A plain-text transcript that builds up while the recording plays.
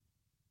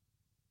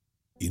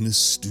In a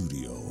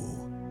studio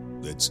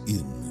that's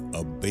in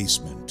a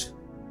basement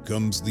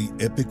comes the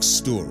epic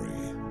story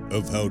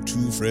of how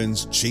two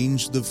friends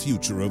changed the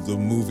future of the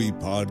movie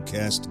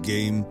podcast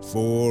game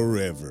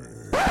forever.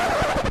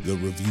 The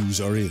reviews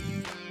are in.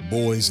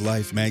 Boys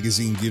Life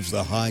magazine gives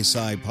the High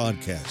Sci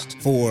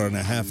podcast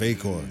 4.5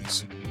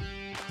 acorns.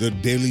 The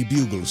Daily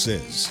Bugle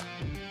says,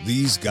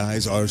 these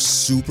guys are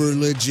super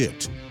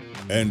legit.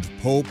 And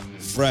Pope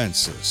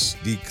Francis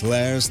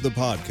declares the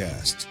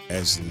podcast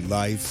as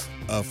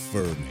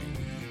life-affirming.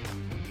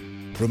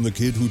 From the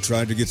kid who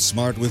tried to get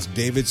smart with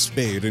David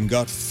Spade and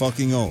got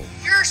fucking old.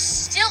 You're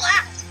still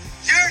out.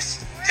 You're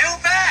still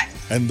bad.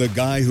 And the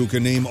guy who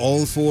can name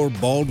all four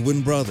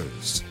Baldwin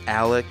brothers.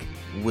 Alec,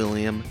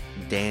 William,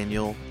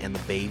 Daniel, and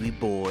the baby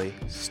boy,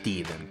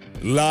 Stephen.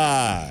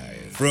 Live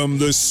from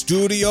the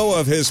studio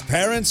of his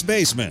parents'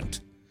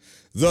 basement.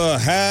 The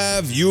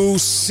Have You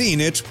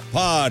Seen It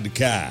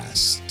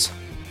podcast.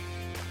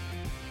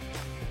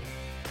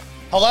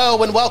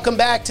 Hello and welcome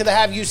back to the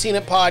Have You Seen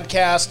It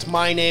podcast.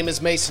 My name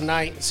is Mason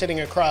Knight. Sitting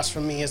across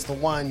from me is the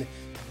one,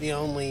 the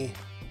only,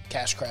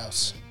 Cash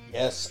Kraus.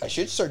 Yes, I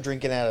should start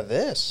drinking out of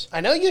this. I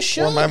know you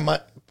should.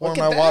 Pour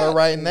my water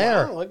right in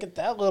there. Wow, look at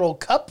that little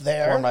cup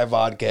there. Pour my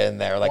vodka in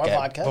there, like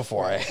vodka?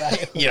 before I,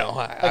 Right. I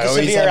a always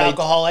severe have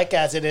alcoholic,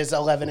 as it is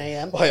 11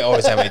 a.m. I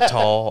always have a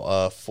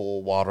tall,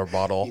 full water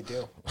bottle. You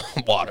do.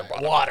 Water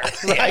bottle. Water.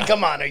 Right,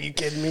 come on, are you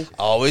kidding me?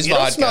 Always You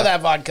vodka. don't smell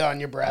that vodka on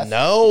your breath.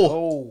 No.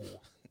 Oh.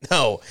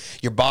 No,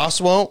 your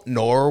boss won't,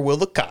 nor will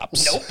the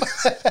cops.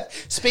 Nope.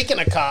 Speaking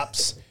of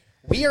cops,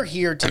 we are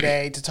here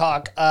today to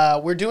talk.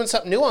 We're doing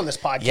something new on this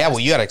podcast. Yeah,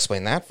 well, you got to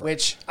explain that first.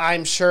 Which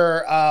I'm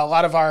sure a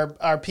lot of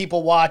our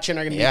people watching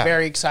are going to be Yeah.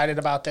 very excited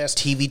about this.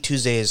 TV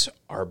Tuesdays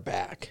are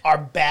back. Are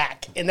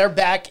back. And they're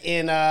back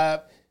in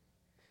a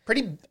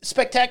pretty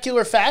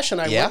spectacular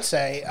fashion, I Yeah, would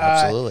say.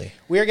 absolutely.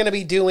 We're going to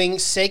be doing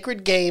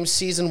Sacred Games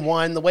Season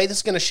 1. The way this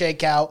is going to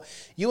shake out,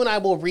 you and I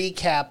will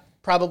recap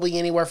probably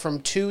anywhere from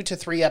 2 to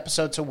 3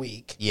 episodes a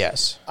week.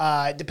 Yes.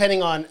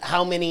 Depending on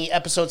how many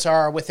episodes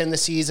are within the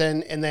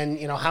season and then,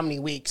 how many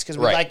weeks, because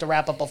we Right. like to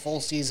wrap up a full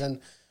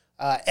season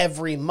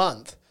every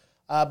month.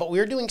 But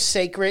we're doing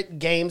Sacred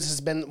Games.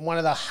 Has been one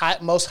of the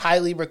most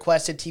highly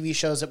requested TV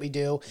shows that we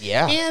do.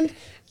 Yeah. And,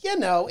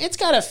 it's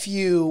got a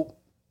few,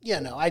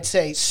 I'd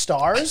say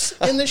stars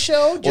in the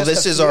show. Well,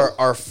 this a is few.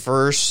 our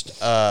first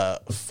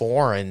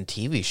foreign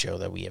TV show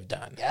that we have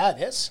done. Yeah,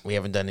 it is. We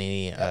haven't done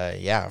any,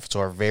 it's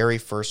our very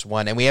first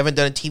one. And we haven't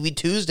done a TV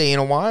Tuesday in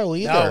a while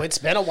either. No, it's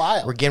been a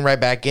while. We're getting right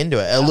back into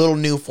it. A little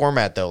new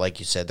format, though, like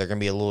you said. They're going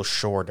to be a little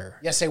shorter.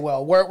 Yes, they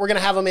will. We're going to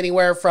have them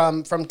anywhere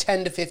from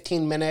 10 to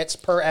 15 minutes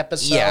per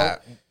episode. Yeah,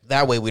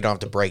 that way we don't have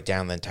to break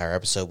down the entire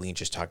episode. We can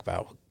just talk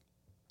about,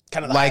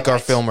 Kind of the like our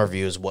highlights. film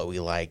reviews, what we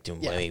liked and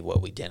maybe what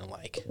we didn't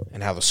like,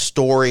 and how the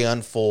story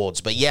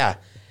unfolds. But yeah,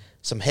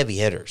 some heavy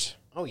hitters.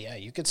 Oh, yeah,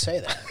 you could say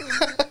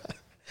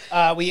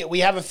that. We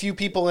have a few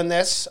people in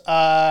this.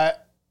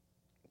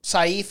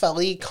 Saif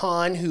Ali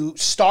Khan, who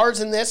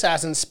stars in this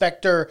as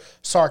Inspector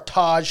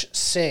Sartaj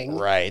Singh.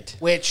 Right.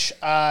 Which,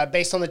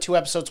 based on the 2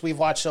 episodes we've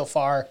watched so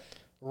far,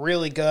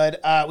 really good.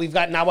 We've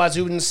got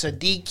Nawazuddin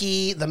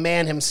Siddiqui, the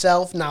man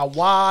himself,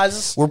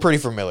 Nawaz. We're pretty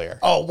familiar.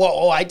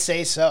 I'd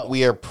say so.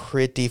 We are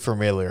pretty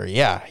familiar,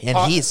 yeah. And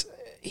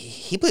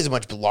he plays a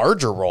much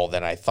larger role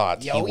than I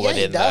thought he would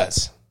he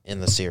does.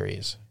 in the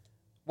series.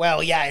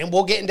 Well, yeah, and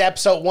we'll get into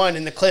episode 1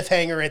 and the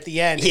cliffhanger at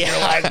the end. Yeah.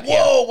 You're like,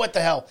 whoa, what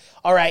the hell?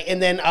 All right,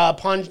 and then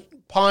Pankaj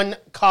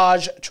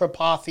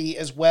Tripathi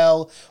as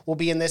well will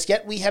be in this.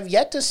 Yet we have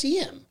yet to see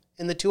him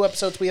in the 2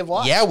 episodes we have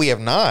watched. Yeah, we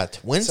have not.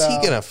 When's he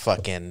So- going to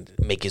fucking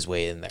make his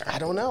way in there? I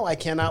don't know. I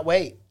cannot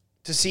wait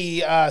to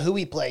see who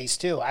he plays,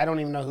 too. I don't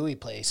even know who he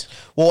plays.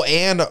 Well,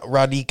 and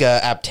Radhika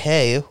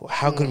Apte,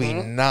 how could we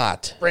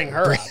not Bring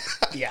her up.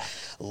 Yeah.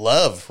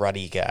 love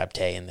Radhika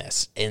Apte in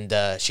this? And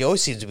she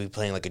always seems to be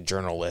playing like a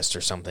journalist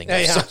or something. Yeah,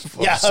 of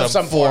yeah. some, Of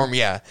some form. form.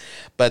 Yeah.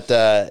 But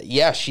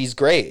yeah, she's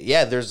great.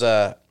 Yeah, there's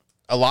a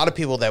lot of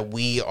people that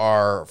we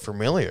are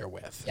familiar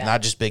with. Yeah.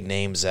 Not just big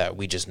names that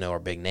we just know are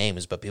big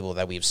names, but people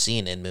that we've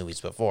seen in movies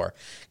before,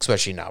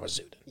 especially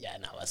Nawazuddin, Yeah,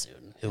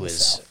 Nawazuddin. who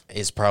himself.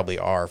 is probably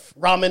our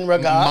Raman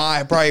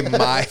Raga. probably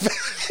my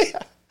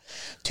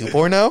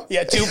 2.0.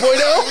 Yeah,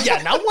 2.0?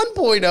 Yeah, not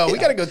 1.0. We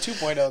got to go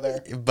 2.0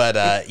 there.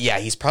 But yeah,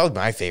 he's probably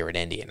my favorite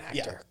Indian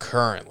actor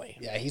currently.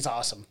 Yeah, he's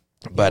awesome.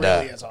 But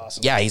really is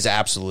awesome. yeah, he's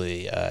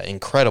absolutely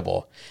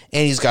incredible,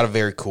 and he's got a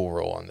very cool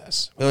role in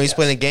this. He's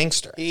playing a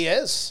gangster, He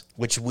is.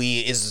 which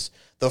is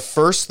the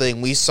first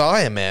thing we saw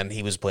him in.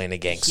 He was playing a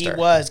gangster. He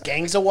was.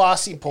 Gangs of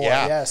Wasseypur,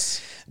 Yeah. yes.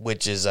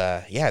 Which is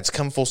it's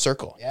come full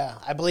circle. Yeah,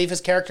 I believe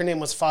his character name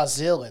was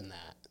Fazil in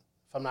that,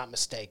 if I'm not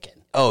mistaken.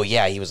 Oh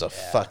yeah, he was a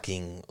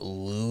fucking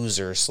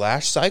loser /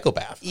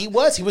 psychopath. He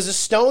was a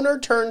stoner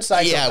turned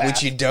psychopath. Yeah,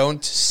 which you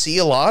don't see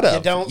a lot of. You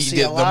don't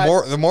see a lot.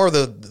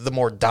 The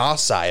more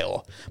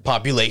docile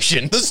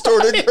population, the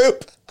stoner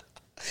group.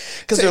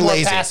 Because They're they're more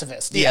lazy.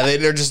 pacifist. Yeah,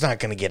 they're just not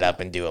going to get up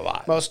and do a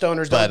lot. Most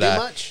stoners don't do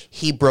much.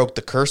 He broke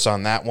the curse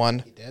on that one.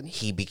 He did.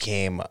 He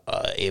became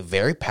a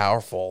very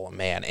powerful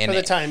man. And, For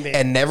the time being.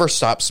 And never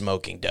stopped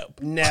smoking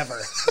dope. Never.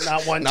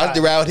 Not one time. Not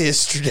throughout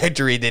his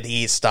trajectory did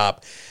he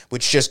stop,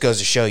 which just goes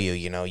to show you,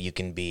 you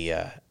can be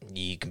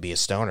a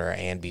stoner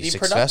and be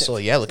successful.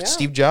 productive. Yeah, look at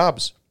Steve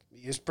Jobs.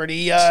 He was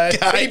pretty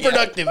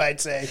productive,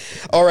 I'd say.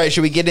 All right,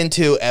 should we get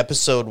into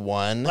episode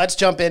 1? Let's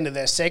jump into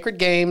this. Sacred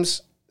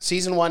Games,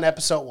 Season 1,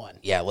 Episode 1.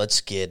 Yeah, let's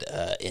get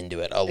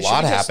into it. A Should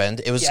lot we just-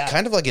 happened. It was yeah.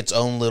 kind of like its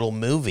own little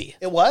movie.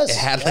 It was. It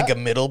had yeah. like a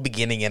middle,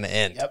 beginning, and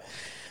end. Yep.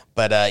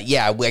 But I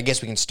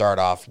guess we can start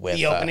off with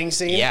The opening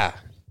scene? Yeah,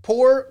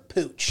 Poor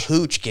Pooch.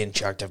 Pooch getting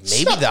chucked off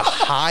maybe the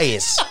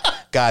highest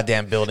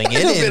goddamn building in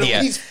know, but India.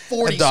 at least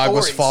 40 the dog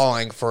was stories.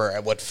 falling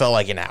for what felt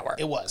like an hour.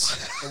 It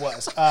was.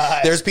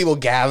 There's people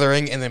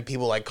gathering and then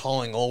people like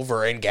calling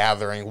over and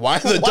gathering while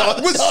the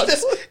dog was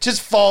still.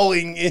 just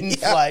falling in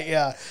flight.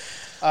 Yeah.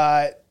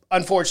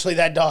 Unfortunately,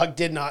 that dog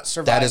did not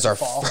survive. That is the our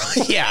fall.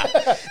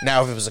 yeah.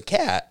 Now if it was a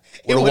cat,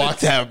 would have would've-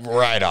 walked that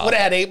right off. Would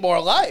have had 8 more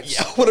lives.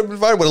 Would have been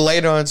fine. Would have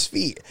laid on its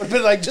feet. Would have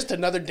been like just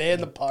another day in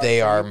the park. They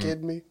Are are- you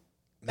kidding me?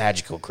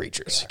 Magical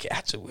creatures,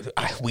 cats.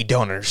 We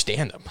don't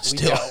understand them.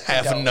 Still don't, we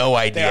have don't. no They are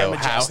idea how.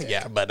 majestic.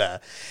 Yeah, but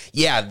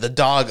the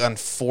dog.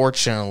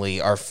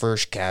 Unfortunately, our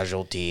first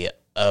casualty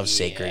of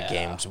Sacred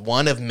Games.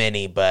 One of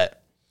many,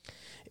 but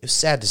it was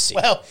sad to see.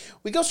 Well,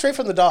 we go straight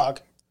from the dog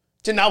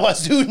to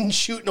Nawazun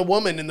shooting a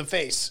woman in the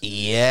face.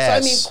 Yes. So,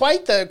 I mean,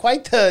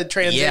 quite the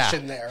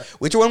transition there.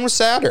 Which one was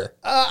sadder?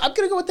 I'm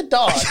gonna go with the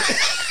dog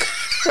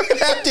I'm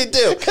gonna have to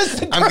do. because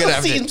the I'm gonna girl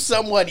have to. seems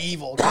somewhat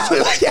evil. 'Cause she's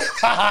like,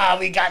 haha,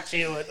 we got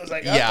you. It was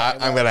like, Yeah,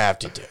 okay, I'm gonna have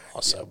to do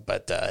also.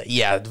 But I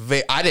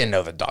didn't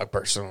know the dog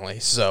personally,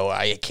 so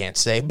I can't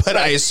say. But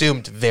I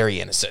assumed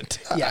very innocent.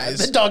 yeah,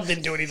 the dog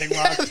didn't do anything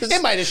wrong.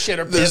 It might have shit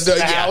or There's pissed no, in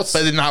the yeah, house.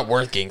 but it's not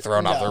worth getting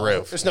thrown off the No,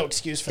 roof. There's no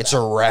excuse for It's that.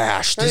 a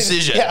rash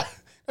decision. Yeah.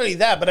 Not only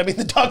that, but I mean,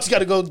 the dog's got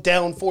to go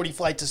down 40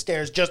 flights of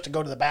stairs just to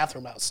go to the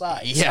bathroom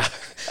outside. Yeah.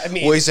 I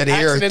mean, well, he said,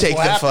 here, accidents take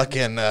will the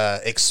happen.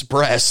 fucking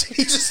express.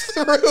 He just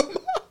threw him.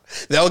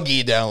 They'll get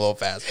you down a little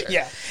faster.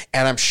 Yeah.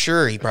 And I'm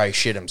sure he probably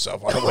shit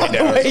himself on the way On the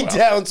down. way as well.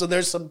 down, so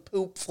there's some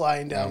poop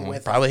flying down with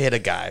him. Probably hit a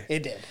guy.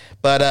 It did.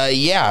 But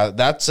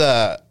that's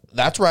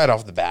right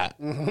off the bat.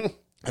 Mm-hmm.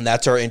 And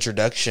that's our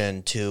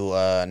introduction to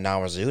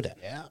Nawazuda.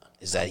 Yeah.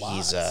 Is that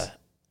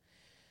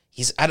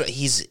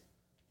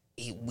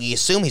we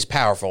assume he's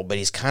powerful, but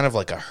he's kind of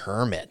like a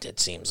hermit, it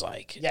seems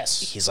like.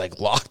 Yes. He's like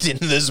locked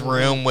into this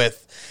room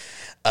with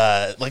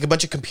like a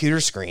bunch of computer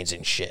screens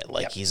and shit.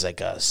 Like he's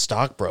like a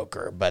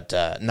stockbroker, but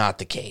not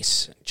the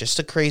case. Just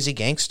a crazy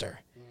gangster.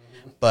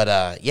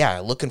 But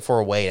looking for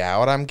a way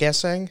out, I'm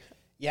guessing.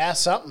 Yeah,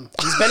 something.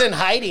 He's been in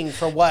hiding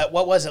for what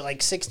was it,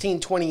 like 16,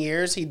 20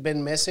 years he'd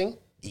been missing?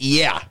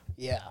 Yeah.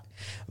 Yeah.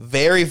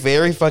 Very,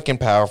 very fucking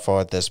powerful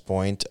at this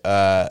point.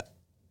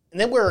 And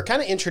then we're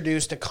kind of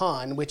introduced to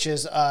Khan, which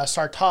is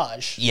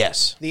Sartaj,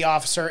 Yes. the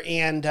officer.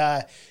 And,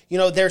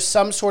 there's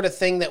some sort of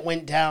thing that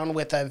went down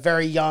with a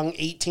very young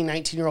 18,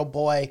 19-year-old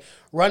boy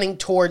running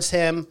towards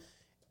him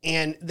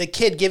and the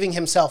kid giving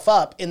himself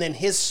up. And then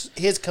his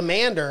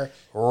commander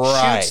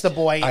Right. shoots the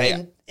boy.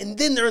 I- And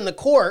then they're in the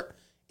court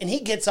and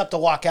he gets up to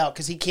walk out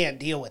because he can't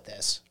deal with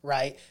this,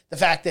 right? The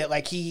fact that,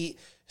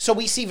 so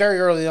we see very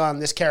early on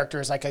this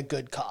character is like a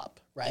good cop,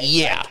 right?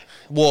 Yeah.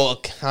 Well,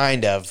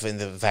 kind of, in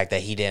the fact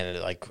that he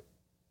didn't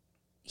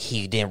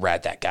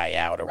rat that guy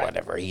out or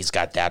whatever. He's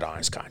got that on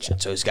his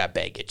conscience, so he's got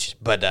baggage.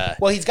 But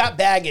Well, he's got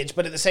baggage,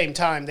 but at the same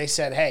time, they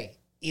said, hey,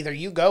 either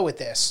you go with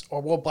this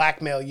or we'll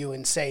blackmail you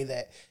and say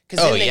that.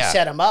 Because then they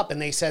set him up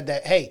and they said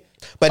that, hey,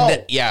 we're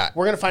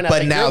gonna find out. But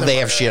that now you're the they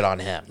have murderer. shit on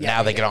him. Yeah,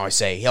 now they can always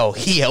say, "Oh,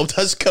 he helped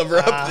us cover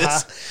up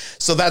this."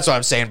 So that's what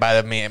I'm saying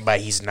by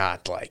he's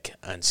not like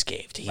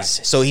unscathed. He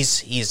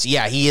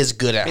is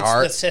good at It's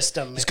heart. the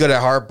system. He's good at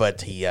heart,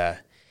 but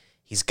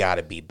he's got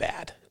to be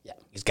bad. Yeah.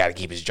 He's got to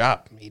keep his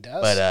job. He does.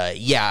 But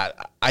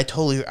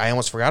I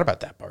almost forgot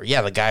about that part.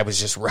 Yeah, the guy was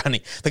just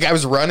running. The guy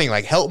was running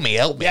like, "Help me,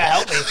 help me." Yeah,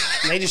 help me.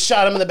 And they just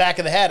shot him in the back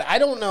of the head. I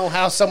don't know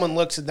how someone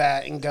looks at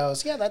that and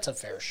goes, yeah, that's a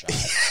fair shot.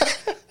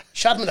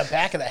 Shot him in the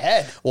back of the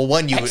head. Well,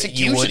 one you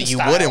Execution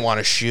style. wouldn't want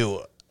to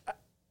shoot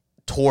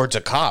towards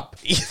a cop.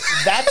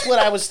 That's what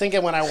I was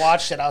thinking when I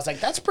watched it. I was like,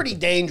 that's pretty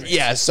dangerous.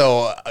 Yeah,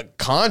 so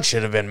Khan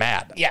should have been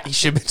mad. Yeah. He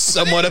should have been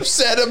somewhat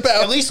upset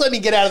about. At least let me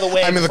get out of the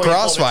way. I'm in the before you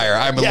pull crossfire. the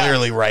I'm trigger. Yeah.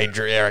 literally right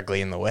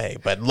directly in the way.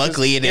 But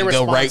luckily, it didn't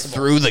go right irresponsible.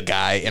 through the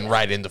guy and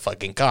right into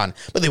fucking Khan.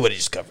 But they would have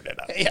just covered it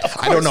up. Yeah, of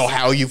I don't know course.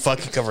 how you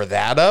fucking cover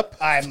that up.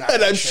 I'm not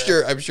But I'm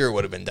sure. sure it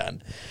would have been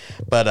done.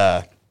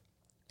 But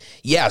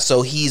yeah.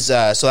 So he's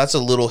so that's a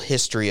little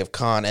history of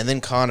Khan, and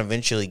then Khan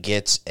eventually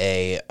gets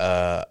a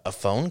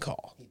phone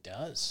call. He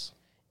does.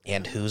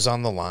 And who's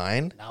on the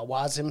line?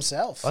 Nawaz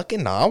himself.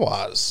 Fucking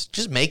Nawaz.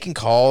 Just making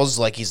calls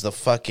like he's the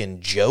fucking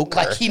Joker.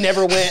 Like he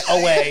never went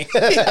away.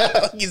 Yeah,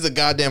 like he's the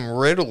goddamn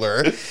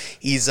Riddler.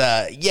 He's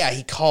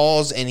he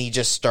calls and he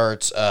just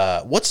starts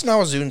what's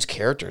Nawazun's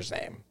character's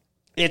name?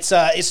 It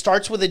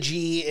starts with a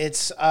G.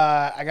 It's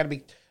I gotta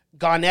be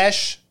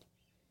Ganesh.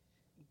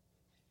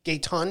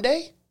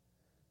 Gatonde.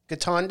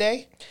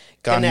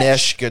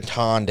 Ganesh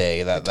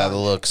Gatande. That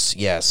looks,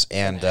 yes.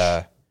 And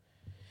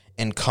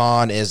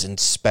Khan is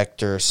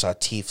Inspector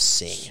Satif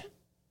Singh.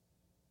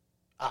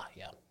 Ah,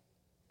 yeah.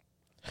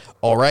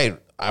 All right.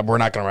 We're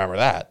not going to remember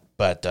that,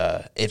 but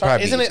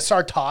Isn't it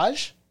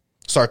Sartaj?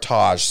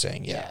 Sartaj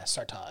Singh, yeah. Yeah,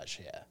 Sartaj,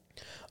 yeah.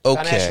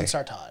 Okay. Ganesh and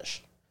Sartaj.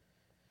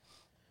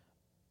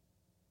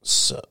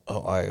 So,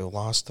 I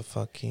lost the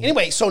fucking...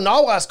 Anyway, so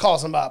Nawaz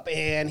calls him up,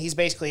 and he's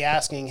basically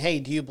asking, hey,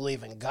 do you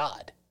believe in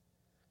God?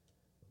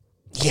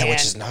 Yeah,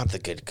 which is not a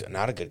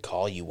good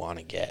call you want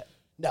to get.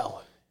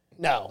 No.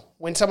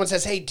 When someone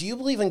says, "Hey, do you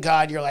believe in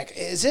God?" You're like,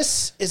 "Is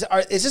this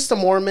the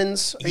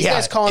Mormons? Are you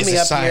guys calling me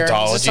up here?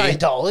 Is this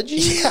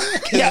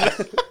Scientology?" Yeah.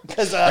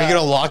 Because are you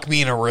gonna lock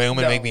me in a room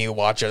and make me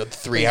watch a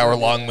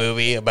 3-hour-long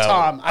movie about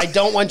Tom? I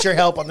don't want your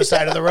help on the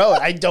side of the road.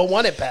 I don't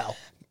want it, pal.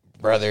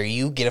 Brother,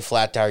 you get a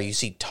flat tire, you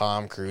see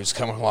Tom Cruise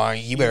coming along,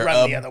 you better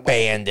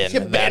abandon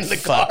that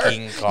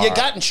fucking car. You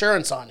got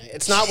insurance on it.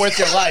 It's not worth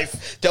your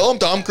life. Tell him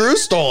Tom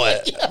Cruise stole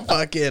it.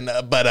 Fucking,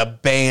 but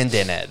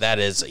abandon it. That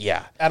is,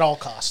 yeah. At all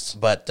costs.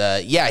 But,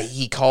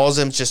 he calls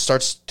him, just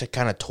starts to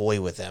kind of toy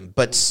with him.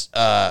 But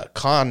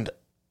Khan,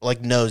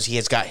 knows he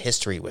has got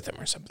history with him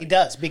or something. He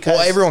does,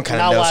 because everyone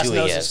kind of knows who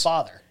he is. His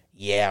father.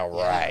 Yeah,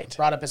 right. Yeah,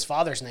 brought up his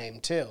father's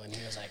name, too, and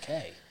he was like,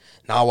 hey.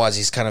 Nawaz,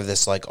 he's kind of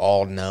this,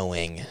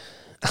 all-knowing...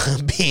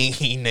 being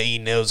he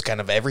knows kind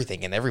of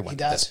everything and everyone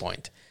at this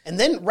point. And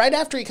then right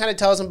after he kind of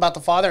tells him about the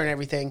father and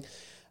everything,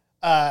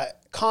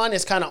 Khan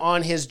is kind of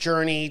on his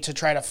journey to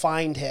try to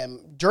find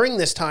him. During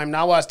this time,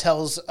 Nawaz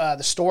tells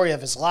the story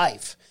of his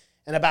life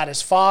and about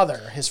his father,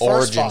 his first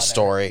origin father.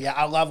 story. Yeah,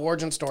 I love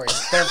origin stories.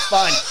 They're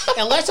fun.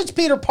 Unless it's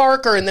Peter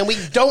Parker, and then we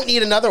don't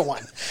need another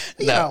one.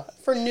 You know,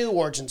 for new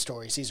origin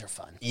stories, these are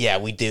fun. Yeah,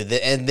 we do.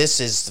 And this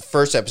is, the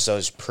first episode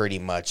is pretty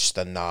much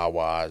the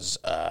Nawaz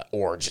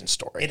origin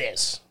story. It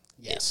is.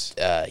 Yes.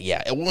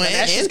 Yeah. And got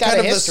kind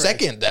of a the history.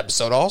 second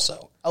episode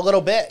also. A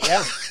little bit,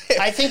 yeah.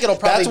 I think it'll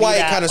probably That's why be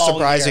it kind of all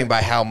surprised year. me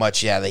by how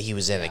much, that he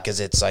was in it. Because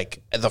it's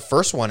like, the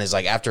first one is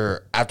like,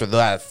 after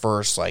that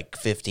first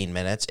 15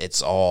 minutes,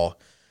 it's all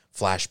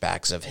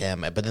flashbacks of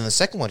him. But then the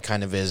second one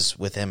kind of is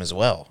with him as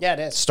well. Yeah, it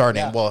is.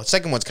 The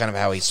second one's kind of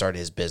how he started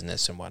his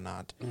business and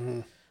whatnot.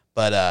 Mm-hmm.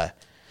 But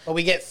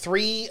we get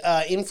 3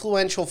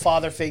 influential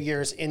father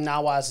figures in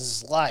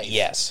Nawaz's life.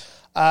 yes.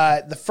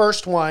 The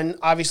first one,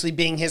 obviously,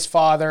 being his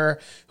father,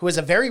 who is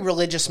a very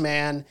religious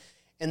man.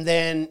 And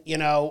then,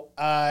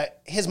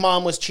 his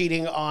mom was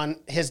cheating on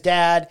his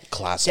dad.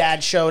 Classic.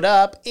 Dad showed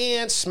up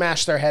and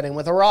smashed their head in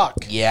with a rock.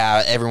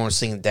 Yeah, everyone was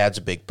thinking Dad's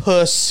a big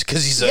puss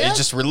because he's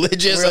just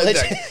religious.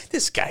 Like,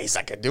 this guy, he's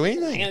not going to do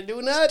anything. Ain't gonna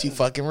do nothing. Too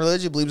fucking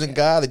religious, believes in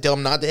God. They tell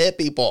him not to hit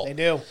people. They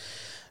do.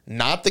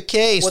 Not the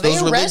case. Well, Those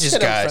they religious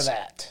arrested him guys. for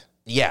that.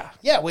 Yeah.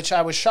 Yeah, which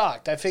I was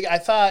shocked. I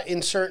thought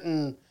in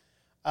certain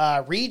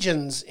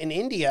regions in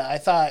India, I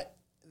thought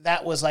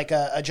that was like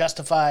a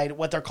justified,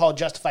 what they're called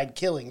justified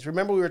killings.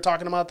 Remember we were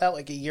talking about that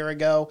like a year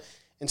ago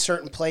in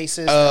certain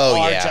places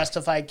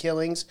justified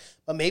killings,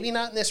 but maybe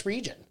not in this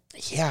region.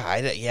 Yeah,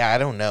 I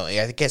don't know.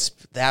 I guess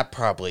that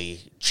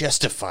probably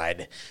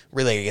justified.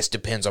 Really, I guess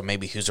depends on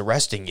maybe who's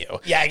arresting you.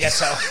 Yeah, I guess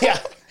so. Yeah.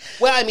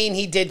 Well, I mean,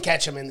 he did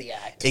catch him in the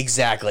act.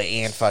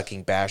 Exactly, and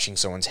fucking bashing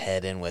someone's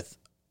head in with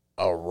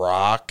a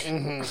rock.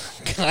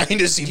 Mm-hmm.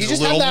 Kind of seems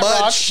a little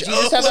much. Did you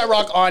just have that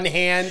rock on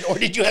hand, or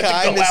did you have to go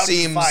out and find it?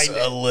 Kind of seems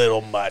a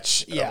little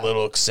much, a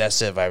little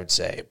excessive, I would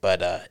say.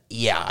 But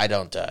I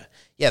don't.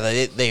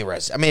 They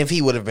arrested. I mean, if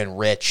he would have been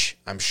rich,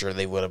 I'm sure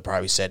they would have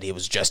probably said he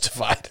was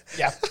justified.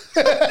 Yeah.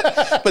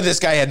 But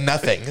this guy had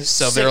nothing,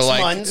 so they're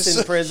like 6 months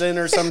in prison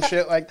or some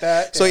shit like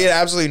that. So he had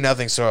absolutely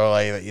nothing. So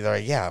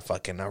they're like,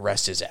 fucking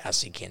arrest his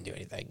ass. He can't do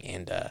anything.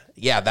 And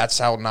that's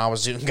how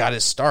Nawazuddin got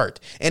his start.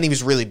 And he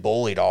was really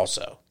bullied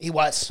also. He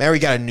was. Now he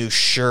got a new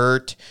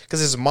shirt because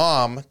his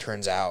mom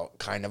turns out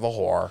kind of a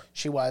whore.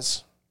 She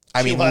was.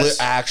 I mean,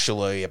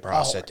 actually a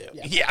prostitute.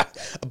 Yeah.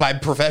 By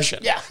profession.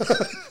 Yeah.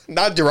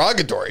 Not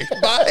derogatory.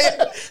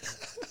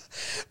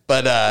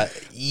 But,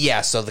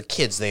 so the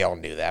kids, they all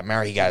knew that.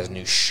 Remember, he got his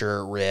new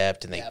shirt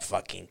ripped, and they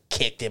fucking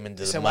kicked him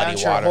into the muddy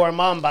water. Why don't your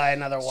mom buy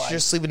another one?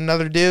 Just sleep with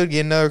another dude,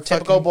 get another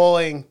typical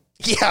bullying.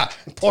 Yeah.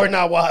 Poor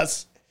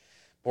Nawaz.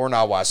 Poor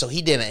Nawaz. So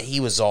he didn't,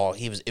 it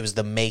was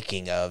the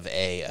making of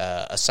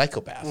a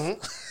psychopath.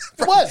 Mm-hmm.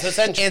 It was,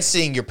 essentially. And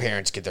seeing your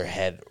parents get their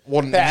head,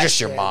 just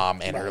your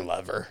mom and her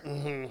lover,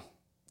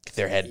 get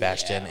their head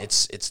bashed in,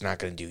 it's not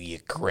going to do you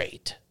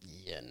great.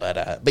 Yeah, no.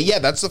 But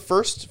that's the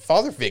first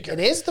father figure. It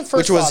is the first,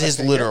 which was his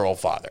literal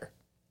father.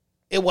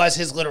 It was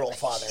his literal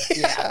father.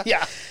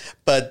 Yeah.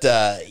 But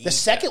the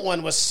second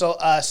one was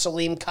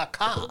Salim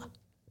Kaka.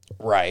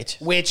 Right.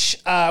 Which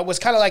was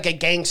kind of like a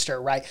gangster,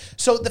 right?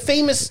 So the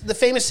famous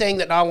saying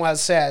that Nawaz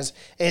says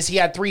is he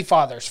had 3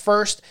 fathers.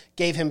 First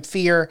gave him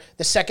fear.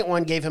 The second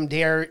one gave him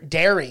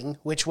daring,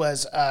 which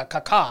was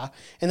Kaka.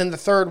 And then the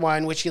third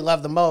one, which he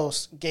loved the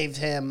most, gave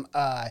him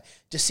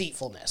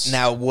deceitfulness.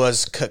 Now,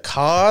 was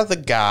Kaka the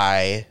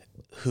guy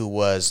who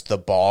was the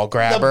ball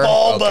grabber. The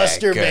ball Okay,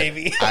 buster, good.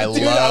 baby. I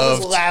Dude, loved, I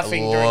was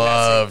laughing during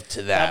loved that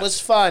scene. that. That was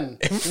fun.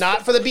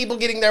 Not for the people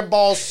getting their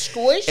balls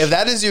squished. If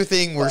that is your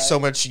thing, where so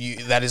much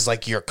that is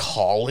like your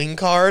calling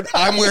card.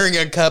 I'm wearing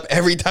a cup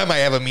every time I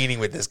have a meeting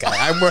with this guy.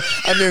 I'm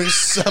doing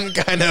some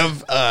kind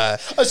of a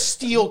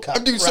steel cup.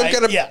 I'm doing some right?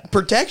 kind of Yeah.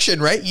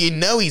 protection, right? You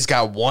know he's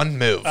got one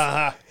move.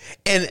 Uh-huh.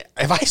 And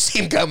if I see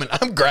him coming,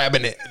 I'm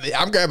grabbing it.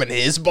 I'm grabbing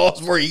his balls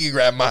before you can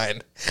grab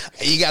mine.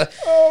 You got.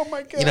 Oh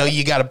my god. You know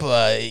you got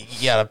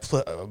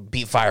to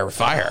beat fire with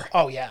fire.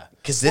 Oh yeah.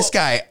 Because this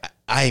guy,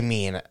 I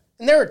mean,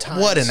 And there are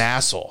times. what an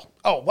asshole.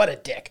 Oh, what a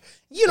dick.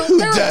 You know, Who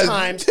there does- are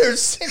times,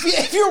 there's-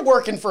 if you're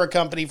working for a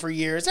company for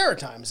years, there are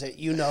times that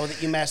you know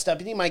that you messed up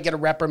and you might get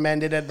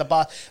reprimanded at the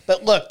boss.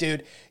 But look,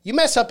 dude, you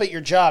mess up at your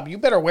job, you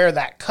better wear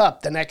that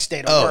cup the next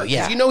day to Oh, work. 'cause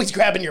yeah. you know he's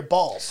grabbing your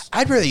balls.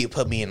 I'd rather you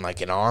put me in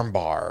like an arm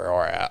bar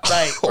or a,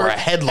 Right. or a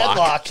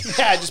headlock.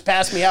 Yeah, just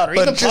pass me out or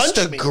But even just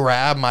punch to me.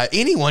 grab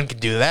anyone can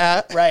do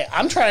that. Right.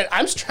 I'm trying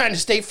to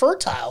stay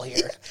fertile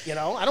here. You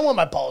know, I don't want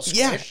my balls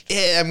Yeah,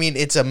 squished. I mean,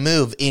 it's a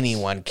move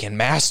anyone can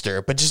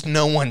master, but just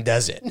no one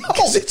does it. No,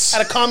 'Cause it's-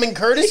 out of common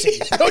courtesy.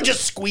 Don't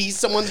just squeeze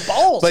someone's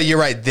balls. But you're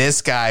right.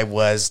 This guy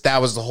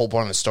that was the whole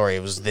point of the story.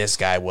 This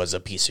guy was a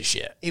piece of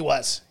shit. He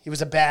was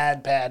a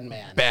bad, bad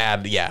man.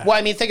 Bad, yeah. Well,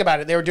 I mean, think about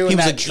it. They were doing he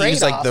was that he trade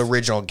was like off. the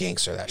original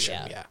gangster of that shit.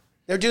 Yeah,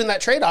 They were doing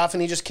that trade off,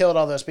 and he just killed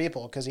all those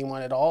people because he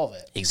wanted all of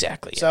it.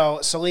 exactly. Yeah. So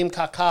Salim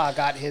Kaka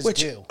got his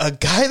due. A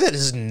guy that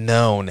is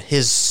known,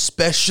 his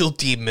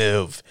specialty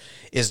move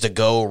is to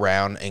go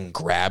around and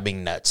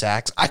grabbing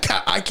nutsacks. I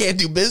can't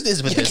do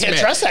business with You this can't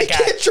man. trust that guy.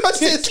 You can't trust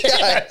this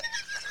guy.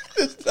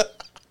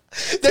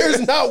 There's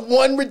not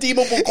one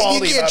redeemable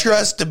quality. You can't about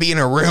trust to be in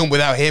a room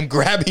without him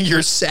grabbing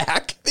your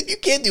sack. You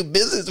can't do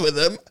business with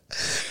him. him.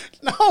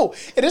 No,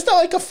 and it's not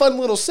like a fun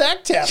little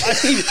sack tap. I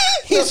mean,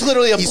 he's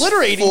literally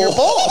obliterating your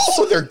balls.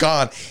 Oh, they're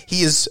gone.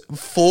 He is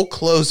full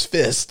closed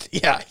fist.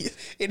 Yeah.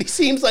 And he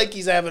seems like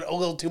he's having a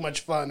little too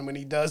much fun when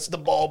he does the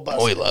ball bust.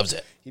 Oh, he loves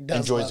it. He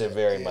does Enjoys love it it,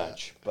 very yeah.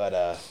 much.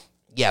 But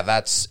yeah,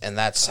 that's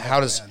how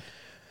does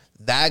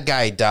that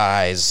guy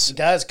dies? He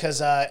does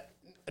because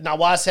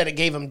Nawaz said it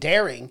gave him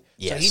daring.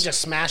 So Yes. he just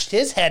smashed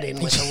his head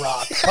in with a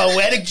rock.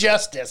 Poetic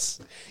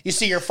justice. You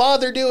see your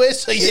father do it,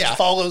 so you Yeah. just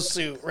follow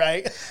suit,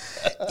 right?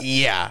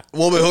 Yeah.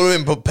 Well, it would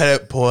have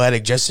been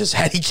poetic justice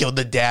had he killed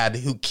the dad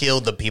who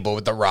killed the people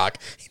with the rock,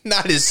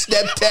 not his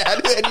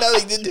stepdad who had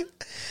nothing to do.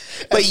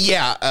 But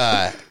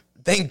yeah,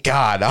 thank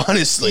God,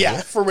 honestly. Yeah,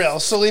 for real.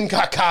 Salim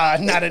Kaka,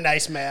 not a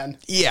nice man.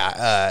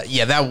 Yeah,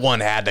 that one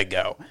had to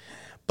go.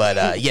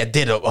 But yeah,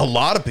 did a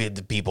lot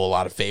of people a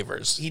lot of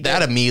favors.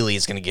 That immediately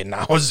is going to get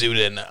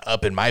Nawazuda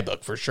up in my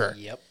book for sure.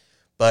 Yep.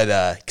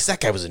 But because that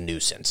guy was a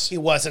nuisance. He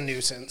was a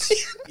nuisance.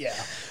 Yeah.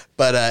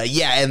 But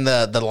yeah, and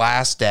the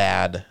last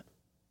dad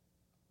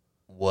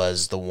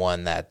was the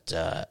one that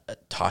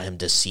taught him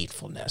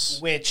deceitfulness.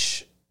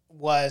 Which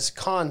was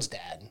Khan's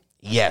dad,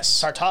 Yes.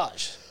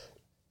 Sartaj.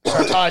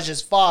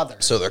 Sartaj's father,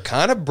 So they're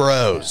kind of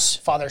bros.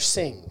 Father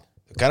Singh.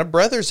 They're kind of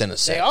brothers in a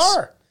sense. They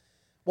are.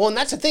 Well, and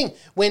that's the thing.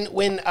 When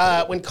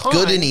Khan,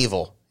 Good and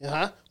evil.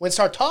 when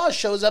Sartaj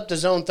shows up to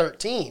Zone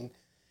 13,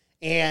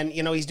 and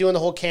you know he's doing the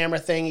whole camera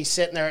thing, he's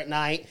sitting there at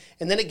night,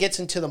 and then it gets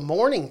into the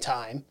morning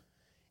time,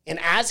 and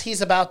as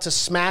he's about to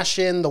smash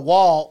in the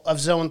wall of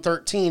Zone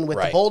 13 with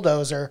the Right.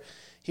 bulldozer,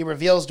 he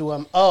reveals to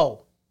him,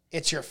 "Oh,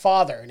 it's your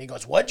father," and he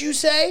goes, "What'd you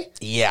say?"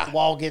 Yeah. The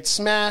wall gets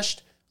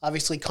smashed.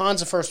 Obviously,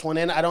 Khan's the first one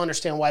in. I don't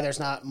understand why there's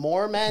not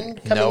more men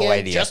coming No in.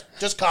 idea.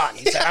 Just Khan.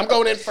 He said, "I'm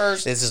going in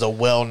first." This is a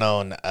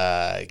well-known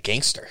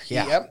gangster.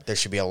 Yeah. Yep. There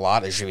should be a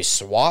lot. There should be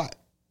SWAT.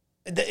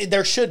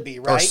 There should be,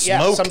 right? Yeah,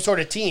 smoke. some sort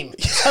of team.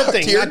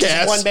 Something. Tear Not gas.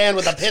 just one man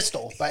with a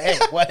pistol. But hey,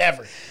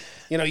 whatever.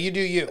 You know, you do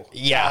you.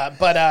 Yeah.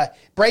 But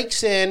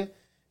breaks in,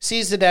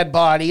 sees the dead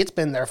body. It's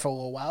been there for a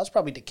little while. It's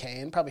probably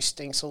decaying. Probably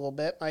stinks a little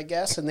bit, I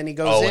guess. And then he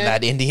goes Oh, in. and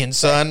that Indian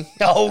sun?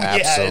 Oh, yeah.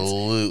 it's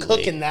Absolutely.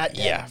 cooking that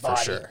dead Yeah, body.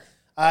 for sure.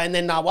 And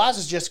then Nawaz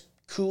is just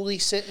coolly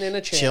sitting in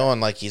a chair. Chilling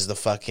like he's the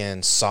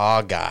fucking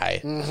Saw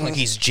guy. Like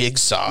he's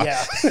Jigsaw.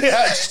 Yeah.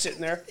 Yeah, just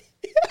sitting there.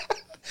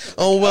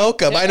 Oh,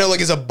 welcome. I know,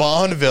 like, it's a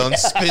Bond villain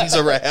spins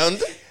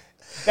around.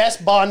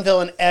 Best Bond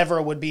villain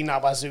ever would be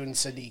Nawazuddin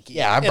Siddiqui.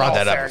 Yeah, I in brought all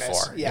that up fairness.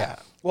 before. Yeah.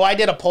 Well, I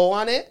did a poll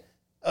on it,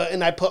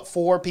 and I put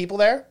 4 people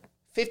there.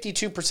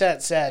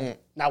 52% said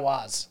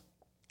Nawaz,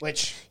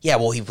 which Yeah,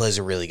 well, he plays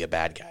a really good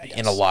bad guy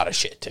in a lot of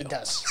shit, too. he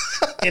does.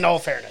 In all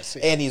fairness.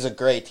 And he's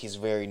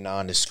very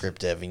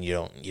nondescriptive, and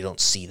you don't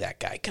see that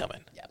guy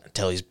coming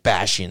until he's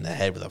bashing the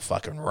head with a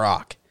fucking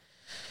rock.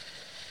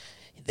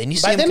 Then you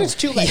see By him then come- it's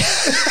too late.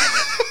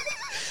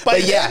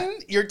 But yeah. then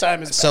your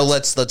time is So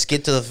passed. let's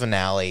get to the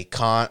finale.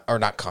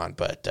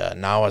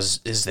 Nawaz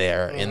is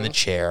there in the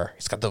chair.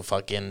 He's got the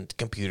fucking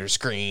computer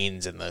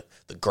screens and the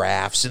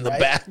graphs in the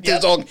back.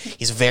 Yep.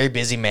 He's a very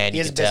busy man,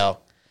 you is can busy.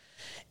 tell.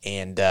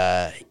 And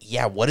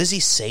yeah, what does he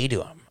say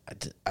to him?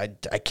 I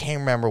can't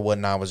remember what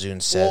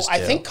Nawazuddin says. Well, I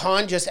to think him.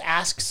 Khan just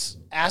asks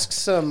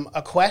him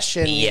a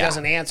question. He Yeah.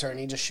 doesn't answer, and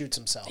he just shoots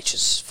himself.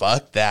 Just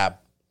fuck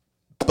that.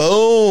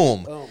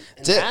 Boom. Boom.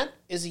 And That's it. that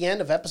is the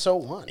end of episode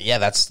 1. Yeah,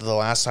 that's the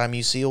last time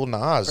you see old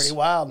Nas. Pretty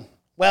wild.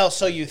 Well,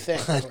 so you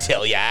think.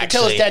 Until his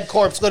Until his dead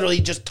corpse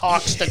literally just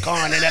talks to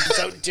Khan in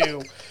episode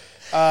 2.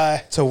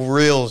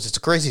 it's a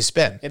crazy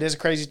spin. It is a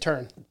crazy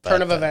turn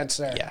of events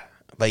there. Yeah.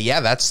 But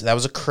yeah, that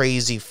was a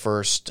crazy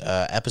first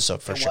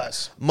episode for sure.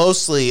 Was.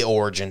 Mostly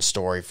origin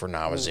story for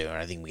Namazu, and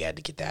I think we had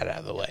to get that out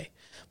of the way.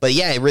 But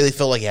yeah, it really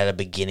felt like it had a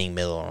beginning,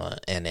 middle,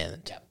 and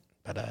end. Yeah.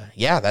 But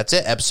yeah, that's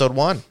it. Episode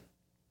 1.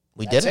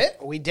 We did it.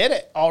 We did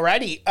it.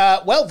 Alrighty.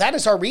 Well, that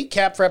is our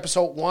recap for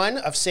episode 1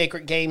 of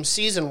Sacred Games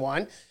Season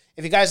 1.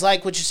 If you guys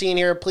like what you're seeing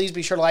here, please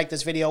be sure to like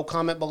this video,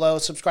 comment below,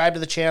 subscribe to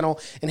the channel,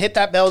 and hit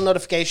that bell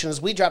notification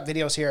as we drop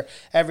videos here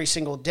every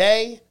single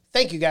day.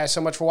 Thank you guys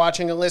so much for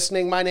watching and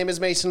listening. My name is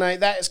Mason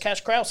Knight. That is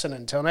Cash Krause, and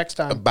until next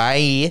time.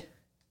 Bye.